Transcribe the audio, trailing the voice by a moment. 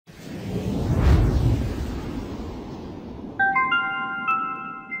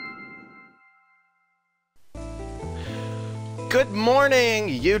Good morning,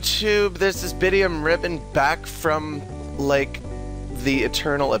 YouTube. This is Bidium Ribbon back from, like, the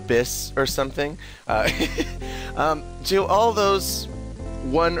eternal abyss or something. To all those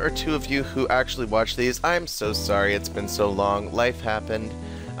one or two of you who actually watch these, I'm so sorry it's been so long. Life happened,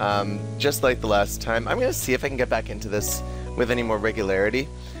 just like the last time. I'm gonna see if I can get back into this with any more regularity.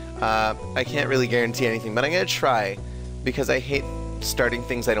 I can't really guarantee anything, but I'm gonna try, because I hate starting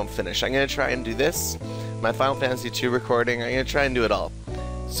things I don't finish. I'm gonna try and do this. My Final Fantasy II recording, I'm gonna try and do it all.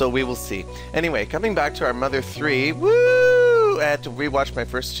 So we will see. Anyway, coming back to our Mother 3, woo! I had to rewatch my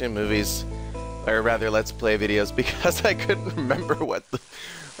first two movies, or rather Let's Play videos, because I couldn't remember what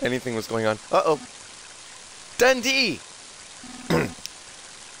anything was going on. Uh-oh. Dundee!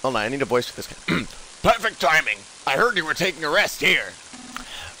 Hold on, I need a voice for this guy. Perfect timing. I heard you were taking a rest here.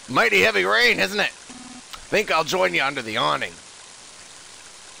 Mighty heavy rain, isn't it? Think I'll join you under the awning.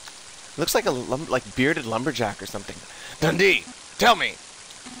 Looks like a bearded lumberjack or something. Dundee, tell me,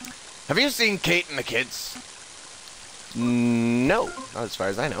 have you seen Kate and the kids? No, not as far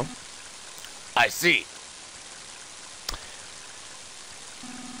as I know. I see.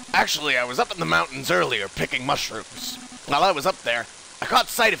 Actually, I was up in the mountains earlier picking mushrooms. While I was up there, I caught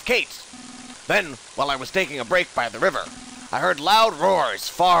sight of Kate. Then, while I was taking a break by the river, I heard loud roars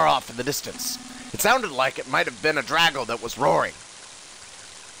far off in the distance. It sounded like it might have been a draggle that was roaring.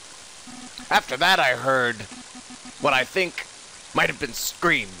 After that, I heard what I think might have been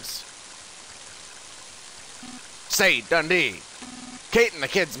screams. Say, Dundee, Kate and the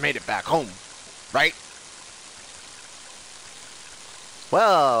kids made it back home, right?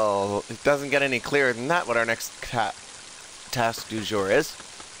 Well, it doesn't get any clearer than that what our next task du jour is.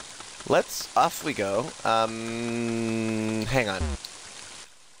 Off we go. Hang on.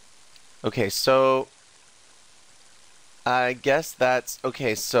 Okay, so I guess that's,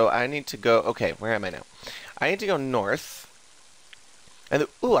 okay, so I need to go, okay, where am I now? I need to go north. And,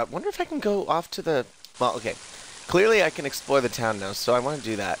 ooh, I wonder if I can go off to the, well, okay. Clearly I can explore the town now, so I want to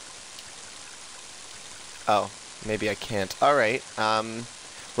do that. Oh, maybe I can't. Alright,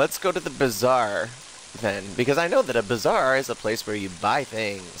 let's go to the bazaar then, because I know that a bazaar is a place where you buy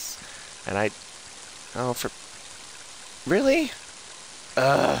things. And really?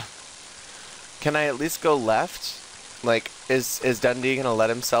 Can I at least go left? Like, is Dundee gonna let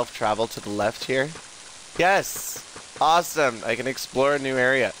himself travel to the left here? Yes! Awesome! I can explore a new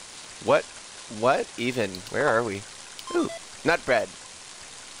area. What even? Where are we? Ooh, nut bread.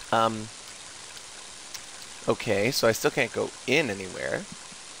 Okay, so I still can't go in anywhere.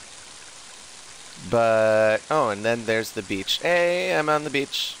 But, oh, and then there's the beach. Hey, I'm on the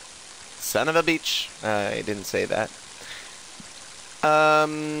beach. Son of a beach. I didn't say that.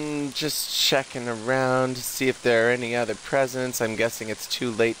 Just checking around to see if there are any other presents. I'm guessing it's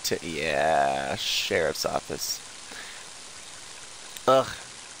too late to... Yeah, sheriff's office. Ugh.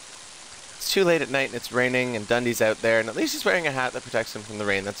 It's too late at night and it's raining and Dundee's out there, and at least he's wearing a hat that protects him from the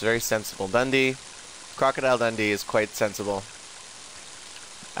rain. That's very sensible. Dundee, Crocodile Dundee is quite sensible.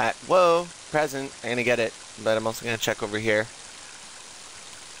 Whoa, present. I'm gonna get it, but I'm also gonna check over here.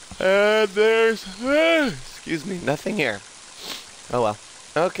 And there's... excuse me, nothing here. Oh well.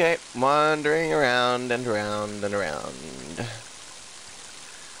 Okay, wandering around and around and around.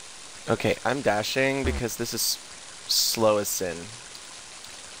 Okay, I'm dashing because this is slow as sin.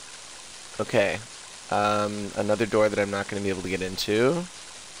 Okay. Another door that I'm not going to be able to get into.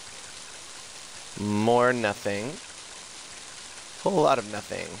 More nothing. Whole lot of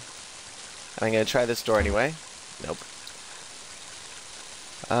nothing. I'm going to try this door anyway. Nope.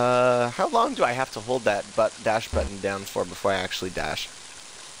 How long do I have to hold that dash button down for before I actually dash?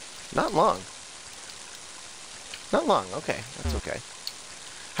 Not long. Not long, okay, that's okay.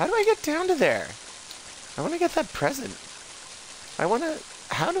 How do I get down to there? I want to get that present.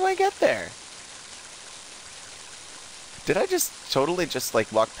 How do I get there? Did I just totally just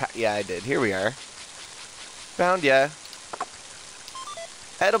like walk past? Yeah, I did. Here we are. Found ya.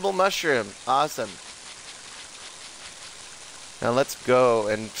 Edible mushroom. Awesome. Now let's go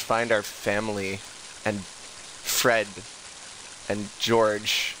and find our family, and Fred, and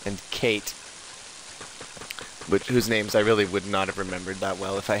George, and Kate, whose names I really would not have remembered that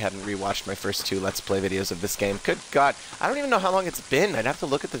well if I hadn't rewatched my first two Let's Play videos of this game. Good God, I don't even know how long it's been. I'd have to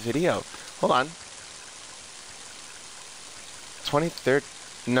look at the video. Hold on. 23rd?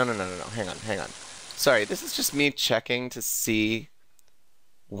 No. Hang on. Sorry, this is just me checking to see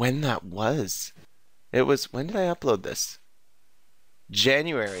when that was. It was, when did I upload this?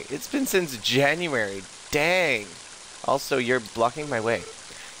 January. It's been since January. Dang. Also, you're blocking my way.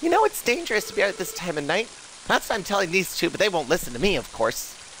 You know it's dangerous to be out at this time of night. That's what I'm telling these two, but they won't listen to me, of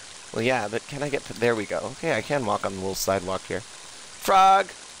course. Well, yeah, but can I get... There we go. Okay, I can walk on the little sidewalk here. Frog!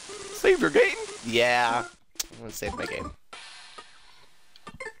 Save your game? Yeah. I'm gonna save my game.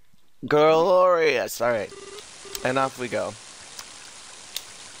 Glorious! Alright. And off we go.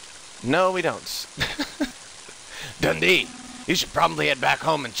 No, we don't. Dundee, you should probably head back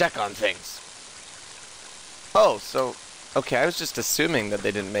home and check on things. Oh, so... Okay, I was just assuming that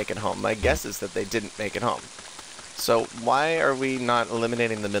they didn't make it home. My guess is that they didn't make it home. So why are we not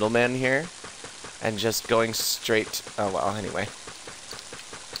eliminating the middleman here and just going straight... Oh, well, anyway.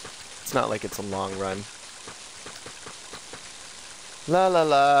 It's not like it's a long run. La la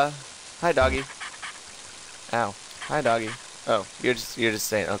la. Hi, doggy. Ow. Hi, doggy. Oh, you're just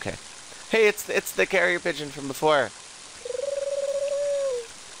saying, okay. Hey, it's the carrier pigeon from before.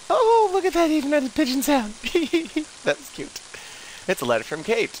 Oh, look at that, he even had a pigeon sound. That's cute. It's a letter from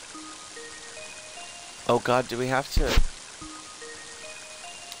Kate. Oh god, do we have to...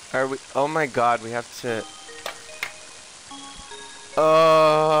 Are we... Oh my god, we have to...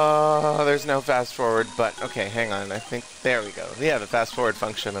 Oh, there's no fast forward, but... Okay, hang on, I think... There we go. We have a fast forward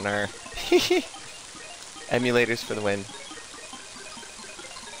function on our... emulators for the win.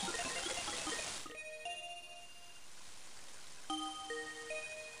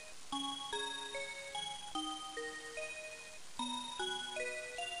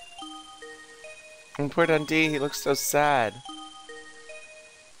 And poor Dundee, he looks so sad.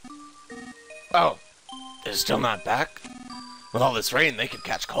 Oh, they're still not back? With all this rain, they could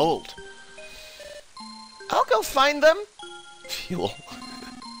catch cold. I'll go find them. Fuel.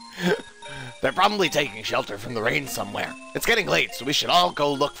 They're probably taking shelter from the rain somewhere. It's getting late, so we should all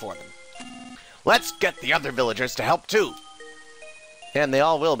go look for them. Let's get the other villagers to help too. Yeah, and they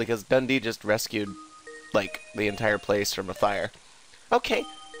all will because Dundee just rescued, like, the entire place from a fire. Okay,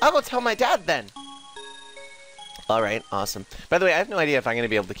 I'll go tell my dad then. Alright, awesome. By the way, I have no idea if I'm going to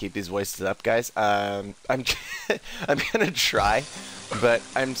be able to keep these voices up, guys. I'm I'm going to try, but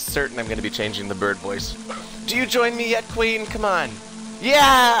I'm certain I'm going to be changing the bird voice. Do you join me yet, Queen? Come on.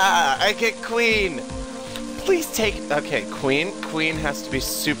 Yeah! I get Queen! Please take... Okay, Queen. Queen has to be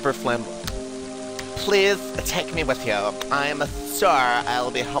super flamboyant. Please take me with you. I am a star.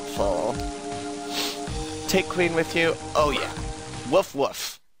 I'll be helpful. Take Queen with you. Oh, yeah. Woof,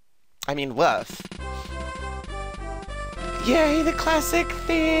 woof. I mean, woof. Yay, the classic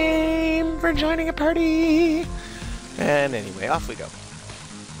theme for joining a party! And anyway, off we go.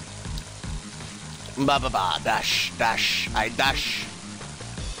 Ba-ba-ba, dash, dash, I dash.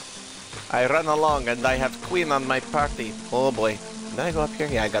 I run along and I have Queen on my party. Oh boy. Did I go up here?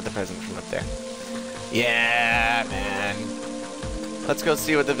 Yeah, I got the present from up there. Yeah, man. Let's go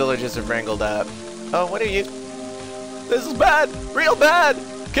see what the villagers have wrangled up. Oh, what are you? This is bad! Real bad!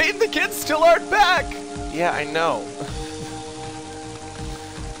 Kate and the kids still aren't back! Yeah, I know.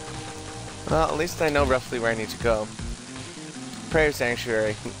 Well, at least I know roughly where I need to go. Prayer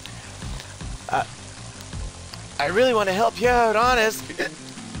Sanctuary. I really want to help you out, honest.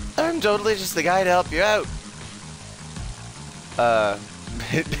 I'm totally just the guy to help you out.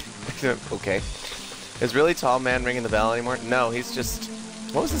 Okay. Is really tall man ringing the bell anymore? No, he's just...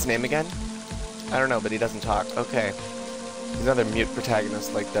 What was his name again? I don't know, but he doesn't talk. Okay. He's another mute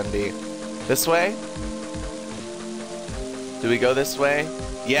protagonist like Dundee. This way? Do we go this way?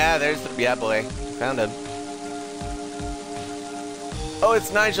 Yeah, there's the... Yeah, boy. Found him. Oh,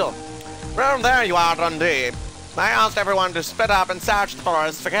 it's Nigel. Well, there you are, Dundee. I asked everyone to split up and search the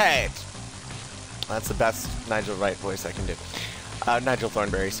forest for Kate. That's the best Nigel Wright voice I can do. Nigel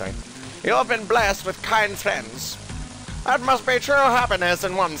Thornberry, sorry. You have been blessed with kind friends. That must be true happiness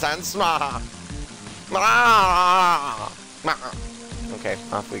in one sense. Okay,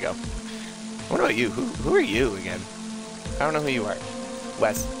 off we go. What about you? Who are you again? I don't know who you are.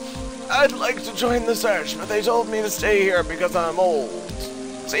 Wes. I'd like to join the search, but they told me to stay here because I'm old.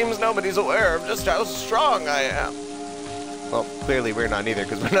 Seems nobody's aware of just how strong I am. Well, clearly we're not either,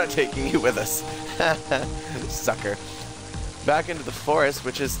 because we're not taking you with us. Sucker. Back into the forest,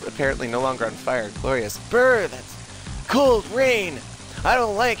 which is apparently no longer on fire. Glorious. Brr, that's cold rain. I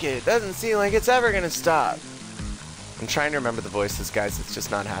don't like it. It doesn't seem like it's ever going to stop. I'm trying to remember the voices, guys. It's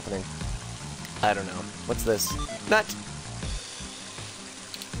just not happening. I don't know. What's this? Nut.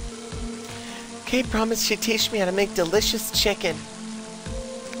 Kate promised she'd teach me how to make delicious chicken.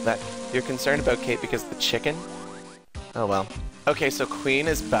 That you're concerned about Kate because of the chicken? Oh well. Okay, so Queen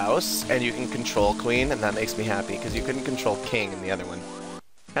is Bouse, and you can control Queen, and that makes me happy, because you couldn't control King in the other one.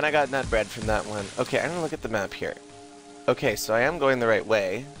 And I got nut bread from that one. Okay, I'm gonna look at the map here. Okay, so I am going the right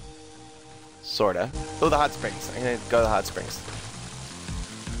way. Sorta. Oh, the hot springs. I'm gonna go to the hot springs.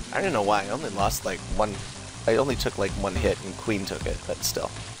 I don't know why. I only lost like one... I only took like one hit, and Queen took it, but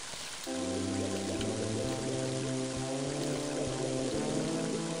still.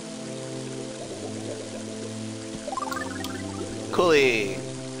 Cooley.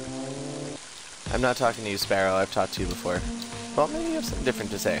 I'm not talking to you, Sparrow. I've talked to you before. Well, maybe you have something different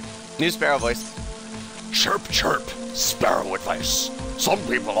to say. New Sparrow voice. Chirp, chirp. Sparrow advice. Some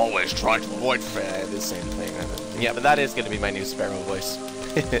people always try to avoid the same thing. Yeah, but that is going to be my new Sparrow voice.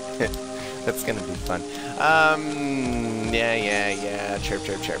 That's going to be fun. Yeah. Chirp,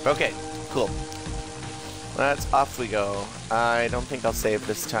 chirp, chirp. Okay, cool. Let's off we go. I don't think I'll save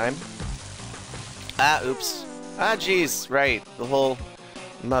this time. Ah, oops. Ah, jeez. Right. The whole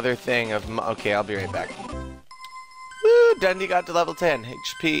mother thing of... Okay, I'll be right back. Woo! Dundee got to level 10.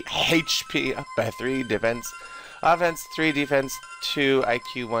 HP up by 3. Defense. Offense 3. Defense 2.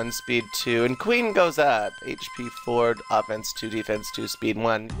 IQ 1. Speed 2. And Queen goes up. HP 4. Offense 2. Defense 2. Speed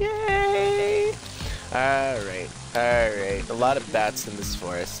 1. Yay! Alright. Alright. A lot of bats in this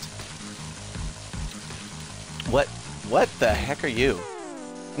forest. What the heck are you?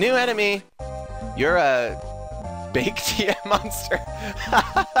 New enemy! You're a... baked TM monster.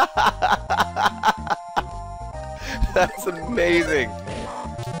 That's amazing.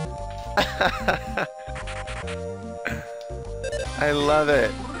 I love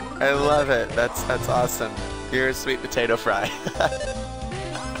it. I love it. That's awesome. You're a sweet potato fry.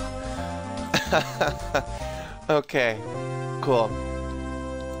 Okay. Cool.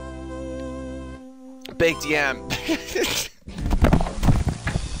 Baked yam.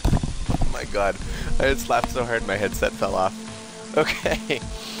 Oh my god. I just laughed so hard my headset fell off. Okay.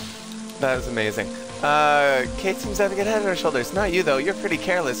 That was amazing. Kate seems to have a good head on her shoulders. Not you, though. You're pretty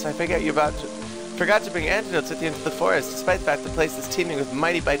careless. I forgot to bring antidotes with you into the forest, despite the fact the place is teeming with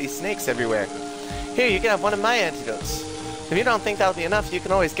mighty bitey snakes everywhere. Here, you can have one of my antidotes. If you don't think that'll be enough, you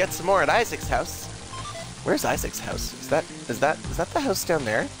can always get some more at Isaac's house. Where's Isaac's house? Is that the house down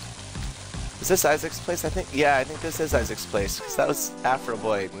there? Is this Isaac's place, I think? Yeah, I think this is Isaac's place, because that was Afro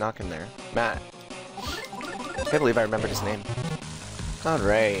Boy knocking there. Matt. I can't believe I remembered his name.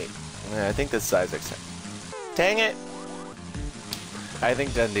 Alright. Yeah, I think this is Isaac's house. Dang it! I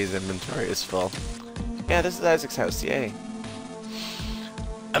think Dundee's inventory is full. Yeah, this is Isaac's house, yay.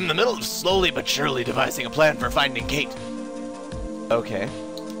 I'm in the middle of slowly but surely devising a plan for finding Kate. Okay.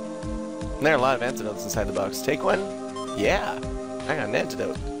 There are a lot of antidotes inside the box. Take one? Yeah. I got an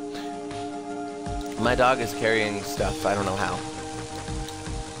antidote. My dog is carrying stuff. I don't know how.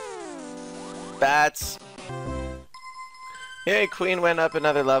 Bats. Yay, Queen went up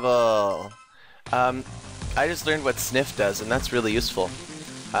another level. I just learned what Sniff does, and that's really useful.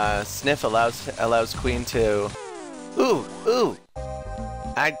 Sniff allows Queen to... Ooh!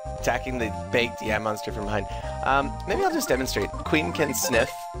 I'm attacking the baked yam monster from behind. Maybe I'll just demonstrate. Queen can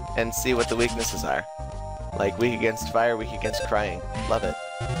sniff and see what the weaknesses are. Like weak against fire, weak against crying. Love it.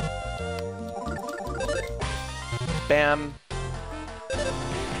 Bam.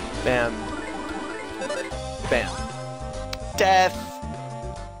 Bam. Bam. Death!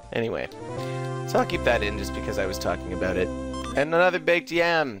 Anyway. So I'll keep that in just because I was talking about it. And another baked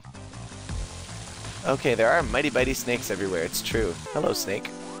yam! Okay, there are mighty bitey snakes everywhere, it's true. Hello, snake.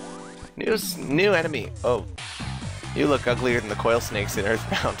 New enemy. Oh. You look uglier than the coil snakes in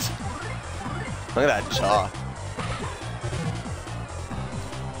Earthbound. Look at that jaw.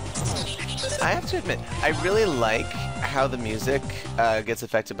 I have to admit, I really like how the music gets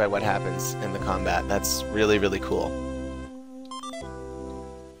affected by what happens in the combat. That's really, really cool.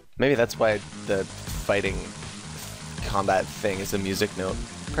 Maybe that's why the fighting combat thing is a music note.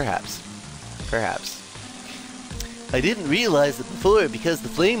 Perhaps. Perhaps. I didn't realize it before because the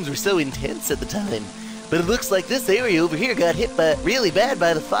flames were so intense at the time. But it looks like this area over here got hit really bad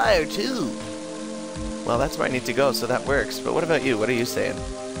by the fire, too. Well, that's where I need to go, so that works. But what about you? What are you saying?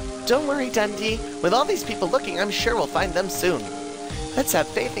 Don't worry, Dundee. With all these people looking, I'm sure we'll find them soon. Let's have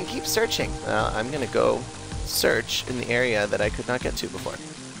faith and keep searching. Well, I'm gonna go search in the area that I could not get to before.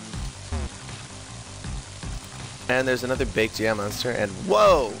 And there's another baked yam monster, and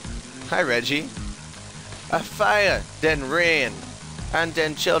whoa! Hi, Reggie. A fire, then rain, and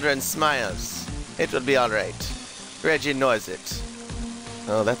then children smiles. It will be alright. Reggie knows it.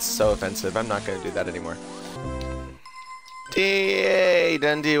 Oh, that's so offensive. I'm not gonna do that anymore. Yay!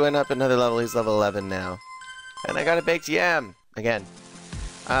 Dundee went up another level. He's level 11 now. And I got a baked yam again.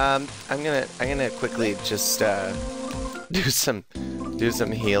 I'm gonna quickly just do some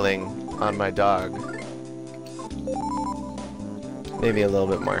healing on my dog. Maybe a little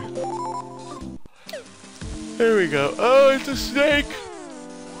bit more. There we go. Oh, it's a snake!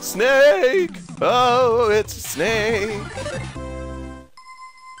 Snake! Oh, it's a snake!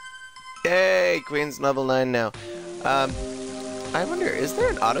 Yay! Queen's level 9 now. I wonder, is there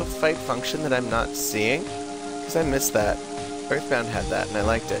an auto fight function that I'm not seeing? Because I missed that. Earthbound had that, and I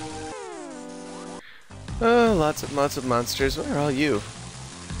liked it. Oh, lots of monsters. Where are all you?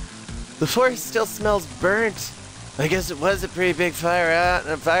 The forest still smells burnt. I guess it was a pretty big fire out.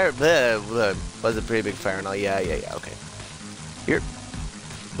 Was a pretty big fire and all. Yeah, okay. Here.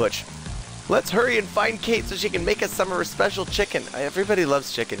 Butch. Let's hurry and find Kate so she can make us some of her special chicken. Everybody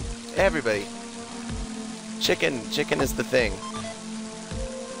loves chicken. Everybody. Chicken is the thing.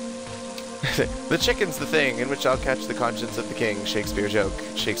 The chicken's the thing in which I'll catch the conscience of the king. Shakespeare joke.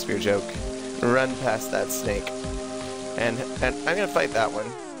 Shakespeare joke. Run past that snake. And I'm gonna fight that one.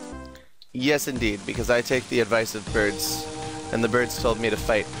 Yes, indeed, because I take the advice of birds, and the birds told me to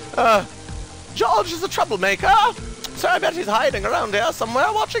fight. George is a troublemaker, so I bet he's hiding around here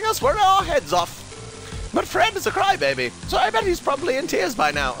somewhere watching us worry our heads off. But Fred is a crybaby, so I bet he's probably in tears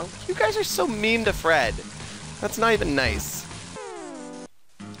by now. Oh, you guys are so mean to Fred. That's not even nice.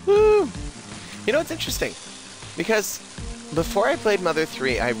 Woo! You know, it's interesting, because before I played Mother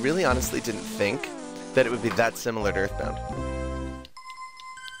 3, I really honestly didn't think that it would be that similar to Earthbound.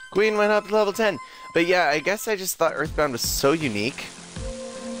 Queen went up to level 10. But yeah, I guess I just thought Earthbound was so unique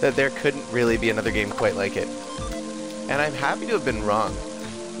that there couldn't really be another game quite like it. And I'm happy to have been wrong.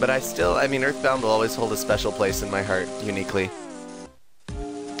 But I mean, Earthbound will always hold a special place in my heart, uniquely.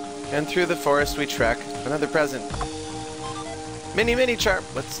 And through the forest we trek. Another present. Mini charm.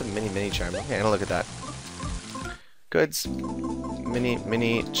 What's a mini charm? Okay, I'm gonna look at that. Goods.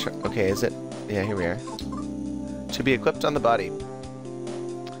 Mini charm. Okay, is it? Yeah, here we are. To be equipped on the body.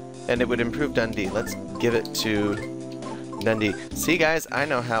 And it would improve Dundee. Let's give it to Dundee. See, guys, I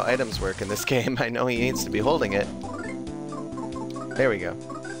know how items work in this game. I know he needs to be holding it. There we go.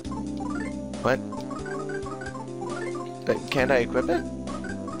 What? Can't I equip it?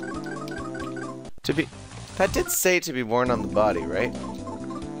 To be... That did say to be worn on the body, right?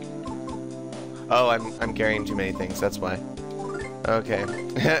 Oh, I'm carrying too many things, that's why. Okay.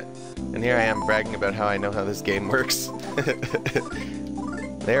 And here I am bragging about how I know how this game works.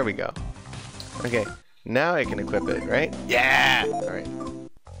 There we go. Okay, now I can equip it, right? Yeah! Alright.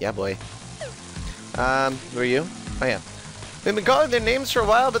 Yeah, boy. Who are you? Oh, yeah. We've been calling their names for a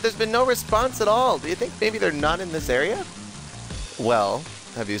while, but there's been no response at all. Do you think maybe they're not in this area? Well,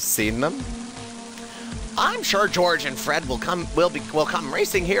 have you seen them? I'm sure George and Fred will come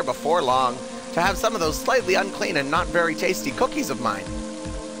racing here before long to have some of those slightly unclean and not very tasty cookies of mine.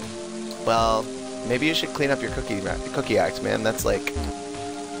 Well, maybe you should clean up your cookie act, man. That's like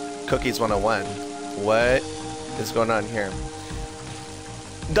Cookies 101. What is going on here?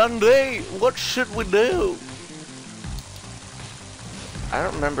 Dundee, what should we do? I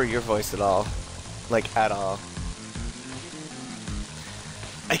don't remember your voice at all. Like, at all.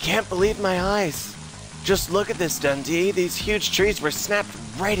 I can't believe my eyes. Just look at this, Dundee. These huge trees were snapped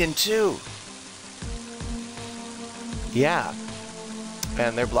right in two. Yeah.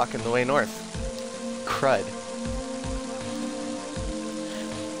 And they're blocking the way north. Crud.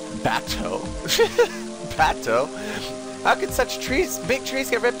 Bateau? Bateau? How could such trees, big trees,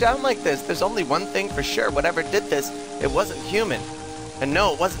 get ripped down like this? There's only one thing for sure. Whatever did this, it wasn't human. And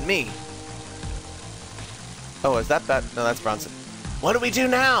no, it wasn't me. Oh, is that Bat? No, that's Bronson. What do we do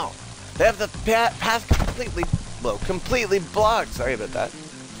now? They have the path completely blocked. Sorry about that.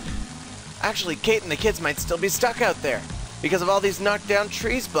 Actually, Kate and the kids might still be stuck out there because of all these knocked down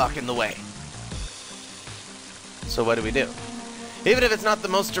trees blocking the way. So what do we do? Even if it's not the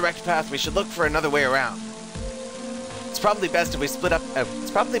most direct path, we should look for another way around. It's probably best if we split up.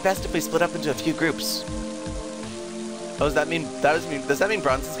 Into a few groups. Oh, does that mean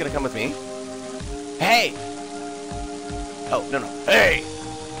Bronson's gonna come with me? Hey! Oh, no. Hey!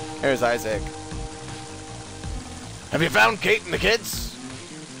 There's Isaac. Have you found Kate and the kids?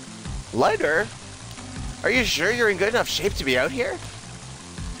 Lighter? Are you sure you're in good enough shape to be out here?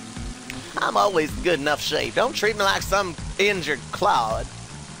 I'm always in good enough shape. Don't treat me like some injured clod.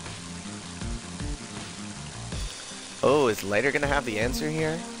 Oh, is Lighter gonna have the answer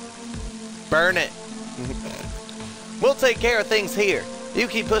here? Burn it! We'll take care of things here. You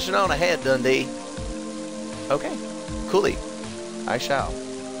keep pushing on ahead, Dundee. Okay, coolly. I shall.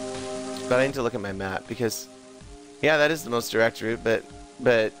 But I need to look at my map because, yeah, that is the most direct route,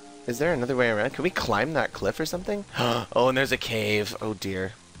 but is there another way around? Can we climb that cliff or something? Oh, and there's a cave. Oh,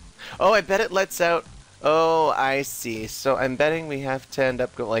 dear. Oh, I bet it lets out. Oh, I see. So I'm betting we have to end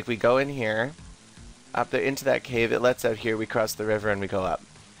up, like, we go in here, up there into that cave, it lets out here, we cross the river, and we go up.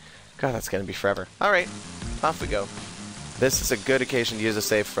 God, that's going to be forever. All right, off we go. This is a good occasion to use a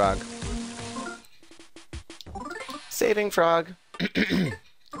save frog. Saving frog.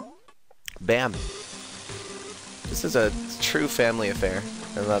 Bam. This is a true family affair.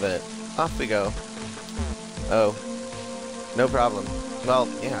 I love it. Off we go. Oh. No problem. Well,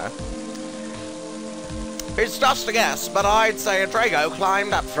 yeah. It's just a guess, but I'd say a Drago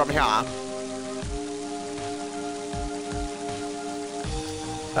climbed up from here.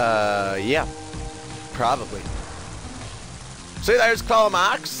 Yeah. Probably. See those claw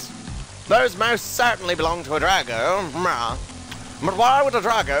marks? Those most certainly belong to a Drago. But why would a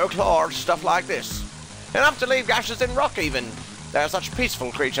Drago claw stuff like this? Enough to leave gashes in rock even. They're such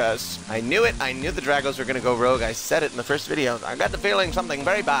peaceful creatures. I knew it. I knew the Dragos were going to go rogue. I said it in the first video. I got the feeling something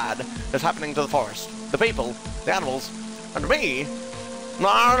very bad is happening to the forest. The people, the animals, and me.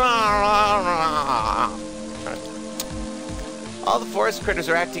 All the forest critters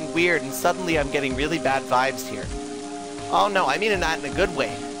are acting weird, and suddenly I'm getting really bad vibes here. Oh no, I mean not in a good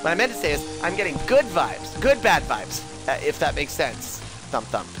way. What I meant to say is, I'm getting good vibes. Good bad vibes. If that makes sense. Thump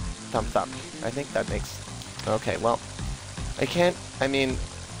thump. Thump thump. I think that makes... Okay, well... I can't... I mean...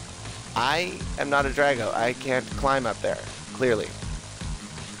 I am not a Drago. I can't climb up there. Clearly.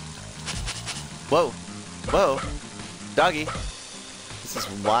 Whoa. Whoa. Doggy. This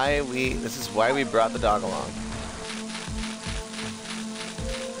is why we brought the dog along.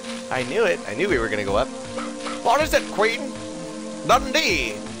 I knew it. I knew we were gonna go up. What is it, Queen?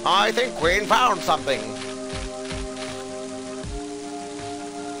 Dundee. I think Queen found something.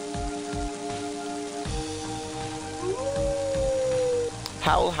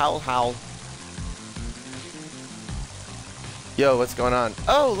 Howl, howl, howl. Yo, what's going on?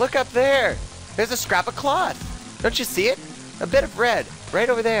 Oh, look up there. There's a scrap of cloth. Don't you see it? A bit of red. Right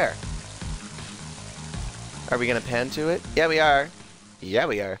over there. Are we gonna pan to it? Yeah, we are. Yeah,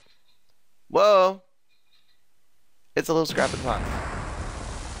 we are. Whoa. It's a little scrap of cloth.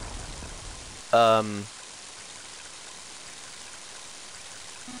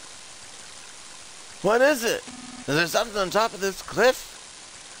 What is it? Is there something on top of this cliff?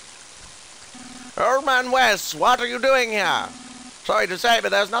 Old Man Wes, what are you doing here? Sorry to say, but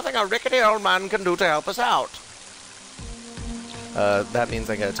there's nothing a rickety old man can do to help us out. That means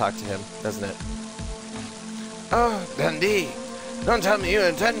I gotta talk to him, doesn't it? Oh, Dundee, don't tell me you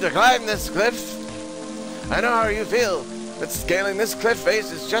intend to climb this cliff. I know how you feel, but scaling this cliff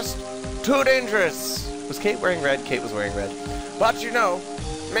face is just too dangerous. Was Kate wearing red? Kate was wearing red. But you know,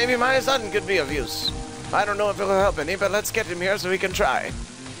 maybe my son could be of use. I don't know if it'll help any, but let's get him here so we can try.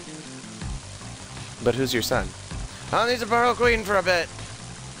 But who's your son? I'll need to borrow Queen for a bit.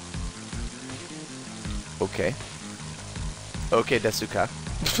 Okay. Okay, Desuka.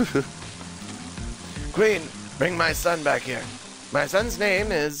 Queen, bring my son back here. My son's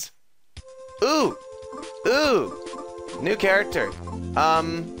name is... Ooh! Ooh! New character.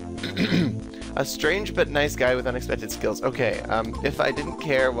 A strange but nice guy with unexpected skills. Okay, if I didn't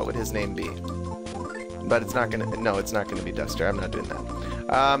care, what would his name be? But it's not gonna... No, it's not gonna be Duster. I'm not doing that.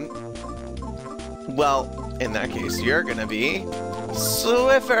 Well, in that case, you're gonna be...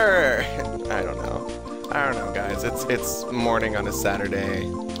 Swiffer! I don't know, guys. It's morning on a Saturday.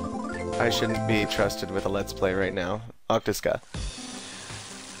 I shouldn't be trusted with a Let's Play right now. Octiska.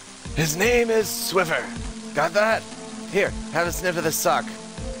 His name is Swiffer. Got that? Here, have a sniff of this sock.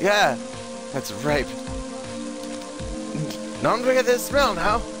 Yeah, that's ripe. Don't forget this smell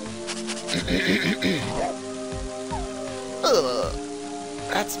now. Ugh.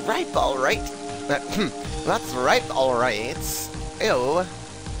 That's ripe, all right. That's ripe, all right. Ew.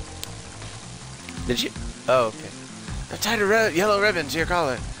 Did you? Oh, okay. I tied a yellow ribbon to your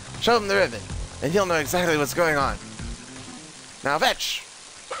collar. Show him the ribbon, and he'll know exactly what's going on. Now fetch.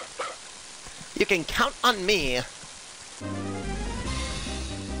 You can count on me.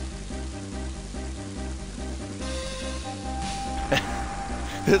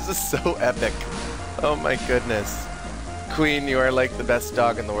 This is so epic. Oh my goodness. Queen, you are like the best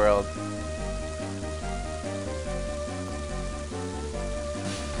dog in the world.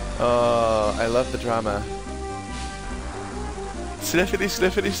 Oh, I love the drama. Sniffity,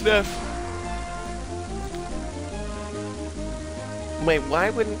 sniffity, sniff. Wait, why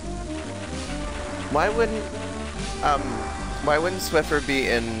wouldn't Swiffer be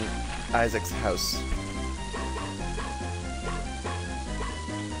in Isaac's house?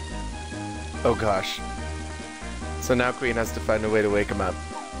 Oh gosh. So now Queen has to find a way to wake him up.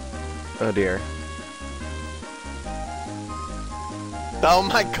 Oh dear. Oh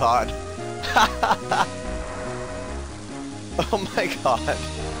my god. Oh my god.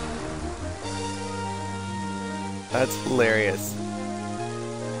 That's hilarious.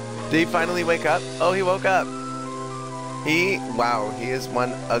 Did he finally wake up? Oh, he woke up. Wow, he is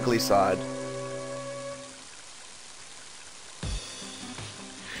one ugly sod.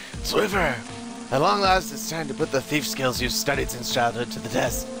 Swiffer, at long last it's time to put the thief skills you've studied since childhood to the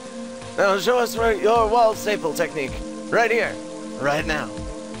test. Now show us your wall staple technique. Right here. Right now.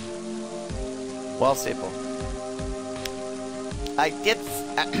 Wall staple.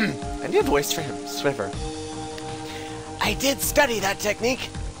 I need a voice for him, Swiffer. I did study that technique,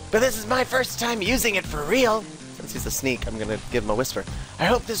 but this is my first time using it for real. Since he's a sneak, I'm gonna give him a whisper. I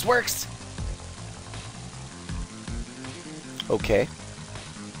hope this works. Okay.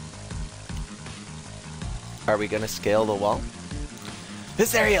 Are we gonna scale the wall?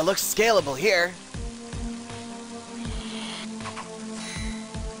 This area looks scalable here.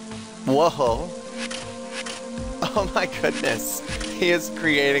 Whoa. Oh my goodness. He is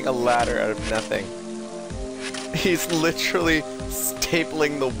creating a ladder out of nothing. He's literally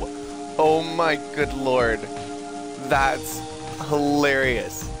stapling the... Oh my good lord. That's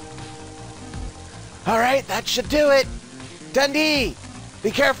hilarious. Alright, that should do it. Dundee,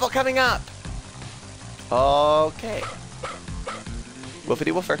 be careful coming up. Okay.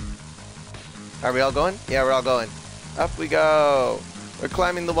 Woofity woofer. Are we all going? Yeah, we're all going. Up we go. We're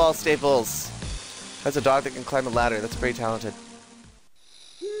climbing the wall staples. That's a dog that can climb a ladder. That's pretty talented.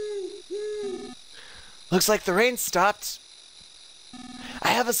 Looks like the rain stopped. I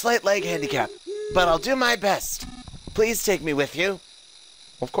have a slight leg handicap, but I'll do my best. Please take me with you.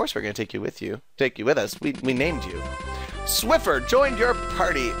 Of course we're going to take you with you. Take you with us. We named you. Swiffer joined your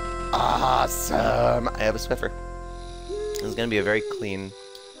party. Awesome. I have a Swiffer. This is going to be a very clean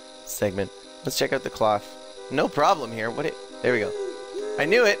segment. Let's check out the cloth. No problem here. There we go. I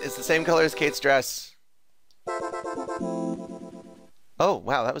knew it. It's the same color as Kate's dress. Oh,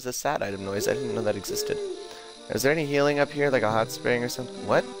 wow. That was a sad item noise. I didn't know that existed. Is there any healing up here? Like a hot spring or something?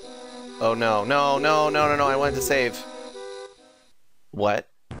 What? Oh, no. No, no, no, no, no. I wanted to save. What?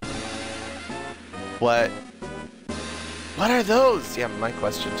 What? What are those? Yeah, my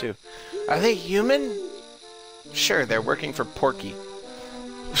question too. Are they human? Sure, they're working for Porky.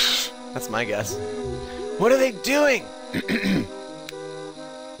 That's my guess. What are they doing?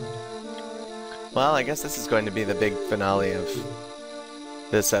 Well, I guess this is going to be the big finale of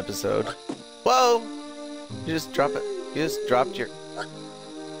this episode. Whoa! You just drop it. You just dropped your...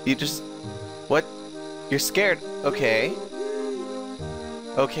 You just... What? You're scared. Okay.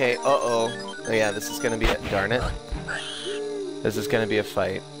 Okay, uh-oh. Oh yeah, this is gonna be it. Darn it. This is gonna be a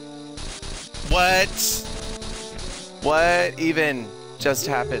fight. What? What even just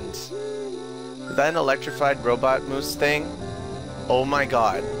happened? Is that an electrified robot moose thing? Oh my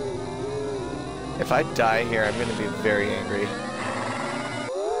god. If I die here, I'm gonna be very angry.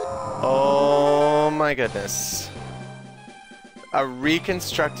 Oh my goodness. A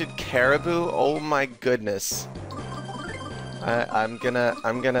reconstructed Caribou? Oh my goodness. I'm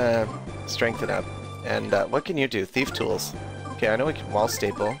gonna strengthen up. And what can you do? Thief tools. Okay, I know we can wall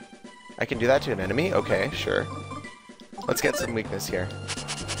staple. I can do that to an enemy? Okay, sure. Let's get some weakness here.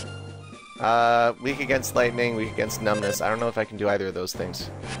 Weak against lightning, weak against numbness. I don't know if I can do either of those things.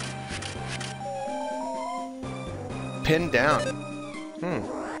 Pinned down.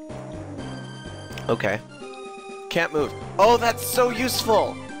 Okay. Can't move. Oh, that's so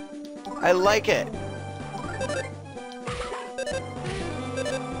useful! I like it!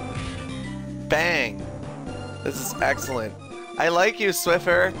 Bang! This is excellent. I like you,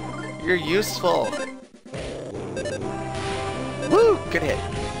 Swiffer! You're useful! Woo! Good hit.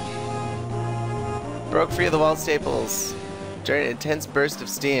 Broke free of the wall staples. During an intense burst of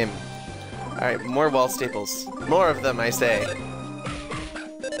steam. Alright, more wall staples. More of them, I say.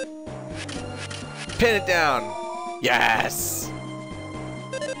 Pin it down! Yes!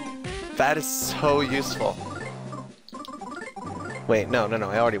 That is so useful. Wait, no,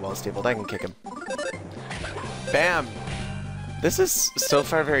 I already wall stapled. I can kick him. Bam! This is so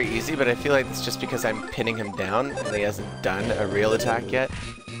far very easy, but I feel like it's just because I'm pinning him down and he hasn't done a real attack yet.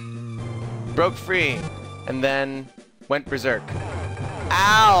 Broke free, and then went berserk.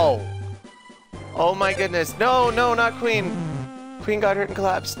 Ow! Oh my goodness. No, not Queen. Queen got hurt and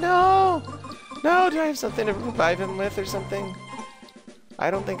collapsed. No! No, do I have something to revive him with or something?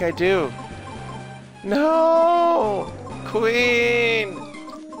 I don't think I do. No! Queen!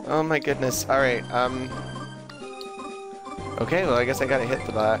 Oh my goodness. Alright, okay, well I guess I gotta hit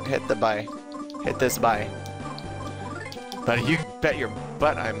this by. But you bet your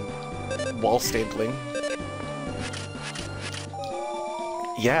butt I'm wall stapling.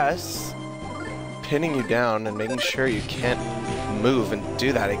 Yes. Pinning you down and making sure you can't move and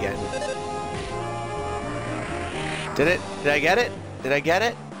do that again. Did it? Did I get it? Did I get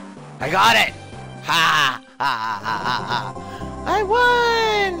it? I got it! Ha! Ha! Ha! Ha! I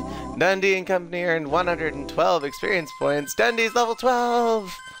won! Dundee and company earned 112 experience points. Dundee's level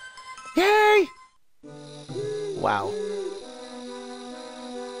 12! Yay! Wow.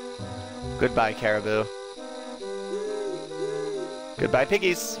 Goodbye, Caribou. Goodbye,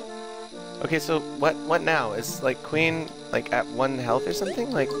 piggies. Okay, so what now? Is like Queen like at 1 health or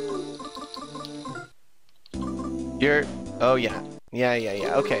something? Like you're oh yeah.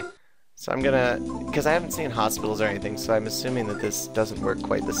 Yeah. Okay. So I'm gonna because I haven't seen hospitals or anything, so I'm assuming that this doesn't work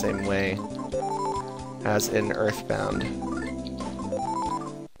quite the same way as in Earthbound.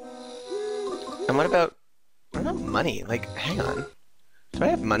 And what about money? Like, hang on. Do I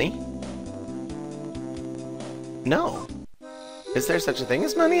have money? No. Is there such a thing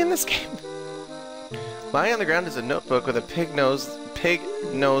as money in this game? Lying on the ground is a notebook with a pig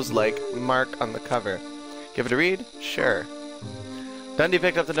nose-like mark on the cover. Give it a read? Sure. Dundee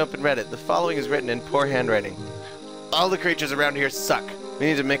picked up the note and read it. The following is written in poor handwriting. All the creatures around here suck. We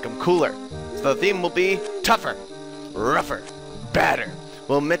need to make them cooler. So the theme will be tougher, rougher, badder.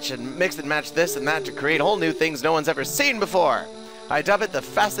 We'll mix and match this and that to create whole new things no one's ever seen before. I dub it the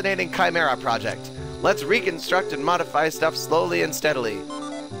Fascinating Chimera Project. Let's reconstruct and modify stuff slowly and steadily.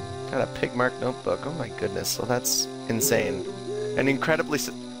 Got a pig-marked notebook. Oh my goodness. Well, that's insane. And incredibly...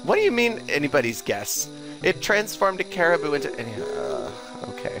 What do you mean, anybody's guess? It transformed a caribou into...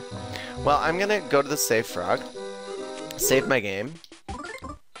 okay. Well, I'm gonna go to the save frog. Save my game.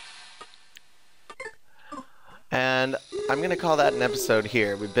 And I'm going to call that an episode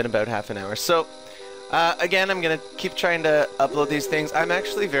here. We've been about half an hour. So, again, I'm going to keep trying to upload these things. I'm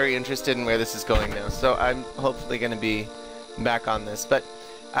actually very interested in where this is going now, so I'm hopefully going to be back on this. But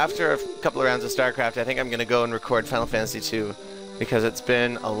after a couple of rounds of StarCraft, I think I'm going to go and record Final Fantasy II, because it's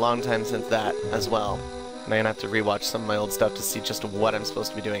been a long time since that as well. And I'm going to have to rewatch some of my old stuff to see just what I'm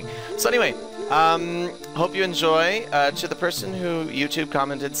supposed to be doing. So anyway, hope you enjoy. To the person who YouTube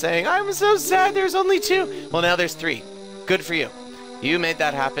commented saying, I'm so sad there's only 2. Well, now there's 3. Good for you. You made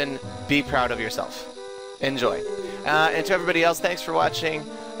that happen. Be proud of yourself. Enjoy. And to everybody else, thanks for watching.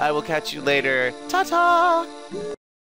 I will catch you later. Ta-ta!